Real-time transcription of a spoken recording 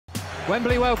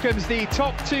Wembley welcomes the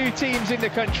top two teams in the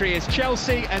country as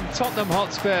Chelsea and Tottenham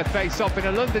Hotspur face off in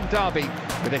a London derby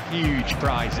with a huge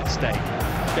prize at stake.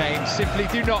 Games simply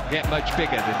do not get much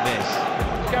bigger than this.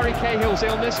 Gary Cahill's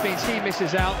illness means he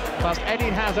misses out, whilst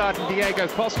Eden Hazard and Diego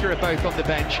Costa are both on the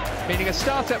bench, meaning a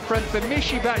start up front for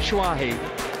Michy Batshuayi.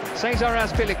 Cesar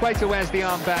Azpilicueta wears the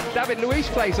armband, David Luiz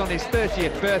plays on his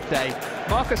 30th birthday,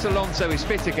 Marcos Alonso is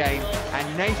fit again,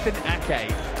 and Nathan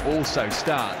Ake also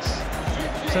starts.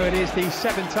 So it is the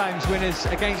 7 times winners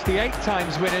against the 8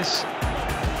 times winners.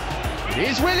 It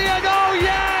is Willian, oh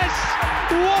yes!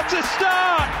 What a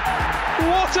start!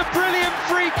 What a brilliant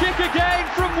free kick again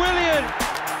from Willian!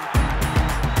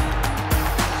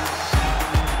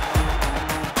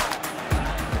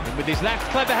 And with his left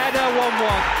clever header,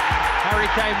 1-1. Harry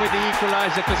Kane with the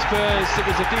equaliser for Spurs. It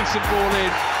was a decent ball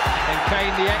in, and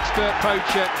Kane, the expert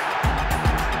poacher.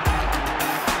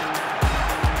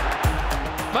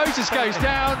 Moses goes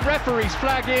down, referee's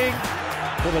flagging.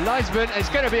 Well, the linesman, it's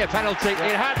going to be a penalty.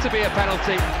 It had to be a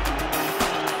penalty.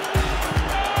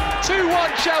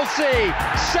 2-1 Chelsea,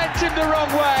 sent him the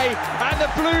wrong way, and the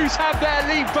Blues have their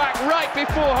lead back right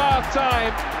before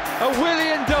half-time. A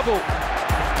Willian double.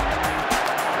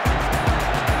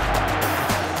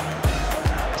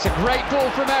 It's a great ball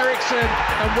from Eriksen,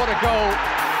 and what a goal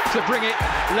to bring it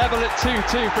level at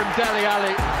 2-2 from Dele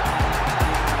Alli.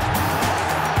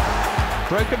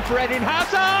 Broken for Eden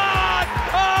Hazard!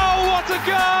 Oh, what a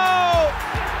goal!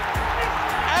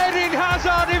 Eden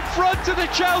Hazard in front of the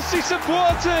Chelsea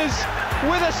supporters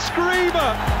with a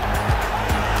screamer.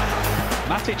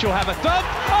 Matic will have a thump.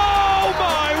 Oh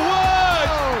my word!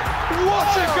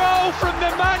 What a goal from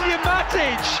Nemanja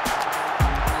Matic!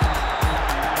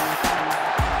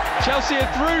 Chelsea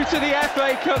are through to the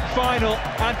FA Cup final.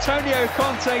 Antonio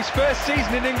Conte's first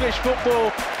season in English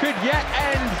football could yet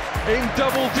end in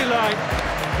double delight.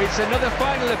 It's another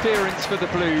final appearance for the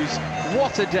Blues.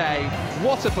 What a day,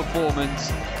 what a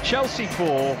performance. Chelsea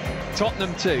 4,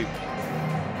 Tottenham 2.